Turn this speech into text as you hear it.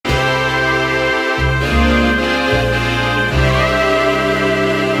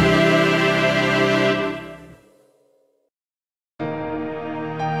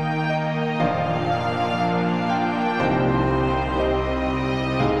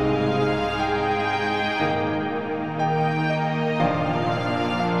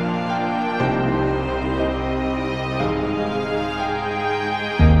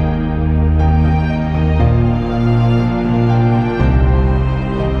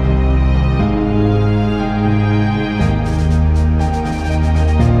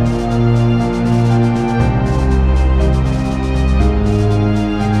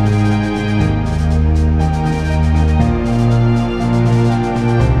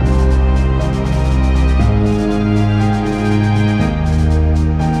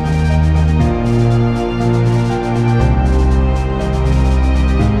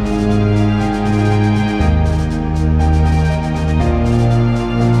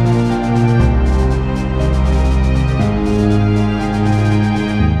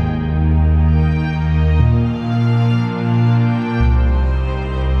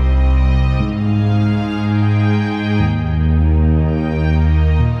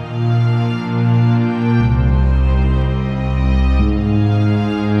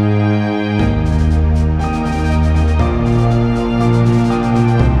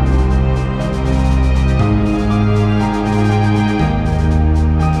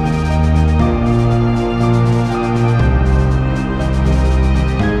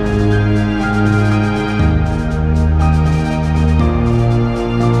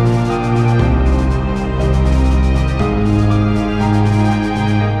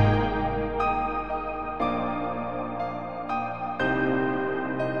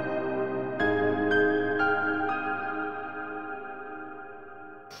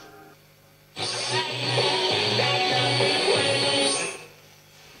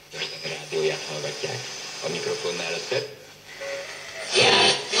Молодняк. А микрофон на распет.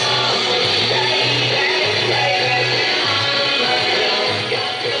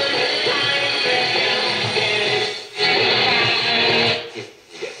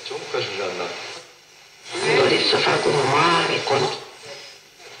 Adesso fa con mare, con...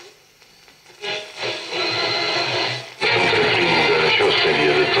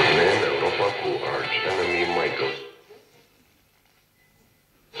 Серія турне на Europa cu Arch Enemy Michael.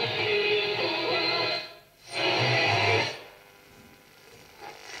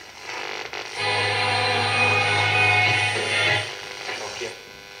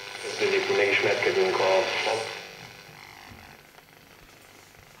 Köszönjük, hogy megismerkedünk a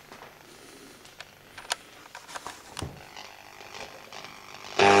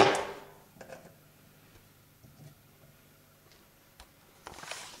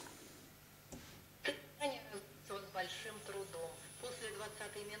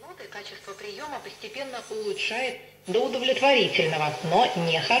Качество приема постепенно улучшает до удовлетворительного, но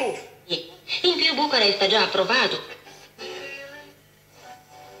не хорошего. In più Bucarest ha già approvato.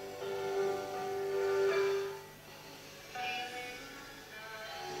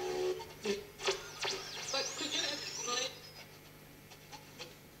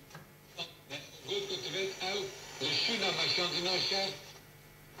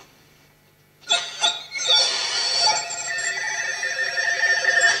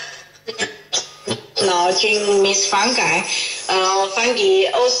 Nó trên Miss Phán Cải, Phán Kỳ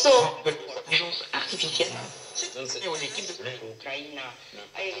also.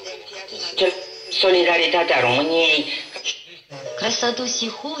 Solidarietà tra României. Красоту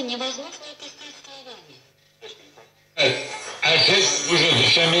сиху невозможно описать словами. Acest уже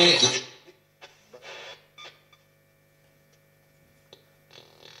душами.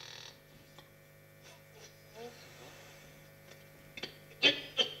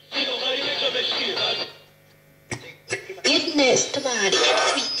 Бедная тварь.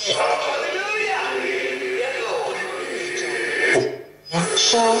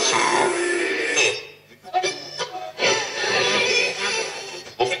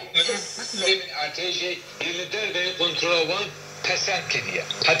 Lider kontrolan pesentliye.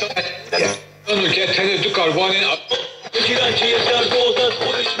 Hatta onu ketene du karbonin giren ki yeter goldan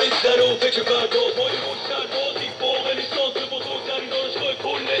konuşmak zero peki kardo boy boşlar bodi bogani sontu bu tutar doş koy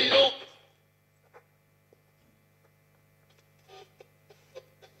kolleiro.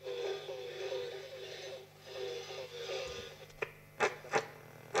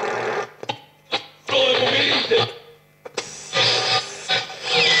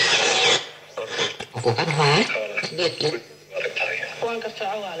 Của văn hóa Việt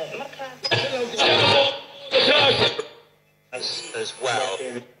As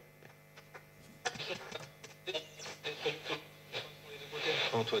well.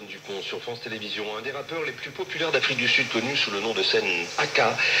 Antoine Dupont sur France Télévisions, un des rappeurs les plus populaires d'Afrique du Sud connu sous le nom de scène AK,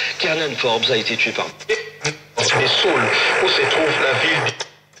 Kernan Forbes a été tué par... Les Saules, où se trouve la ville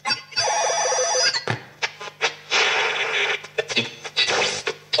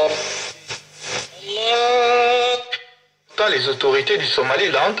les autorités du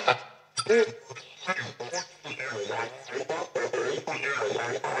Somaliland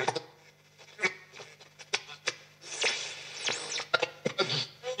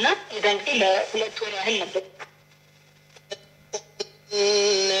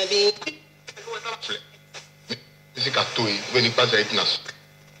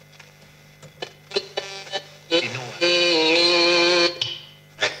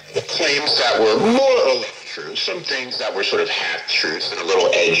claims that were more true, some things that were sort of half truths and a little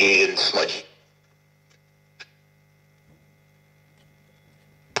edgy and smudgy.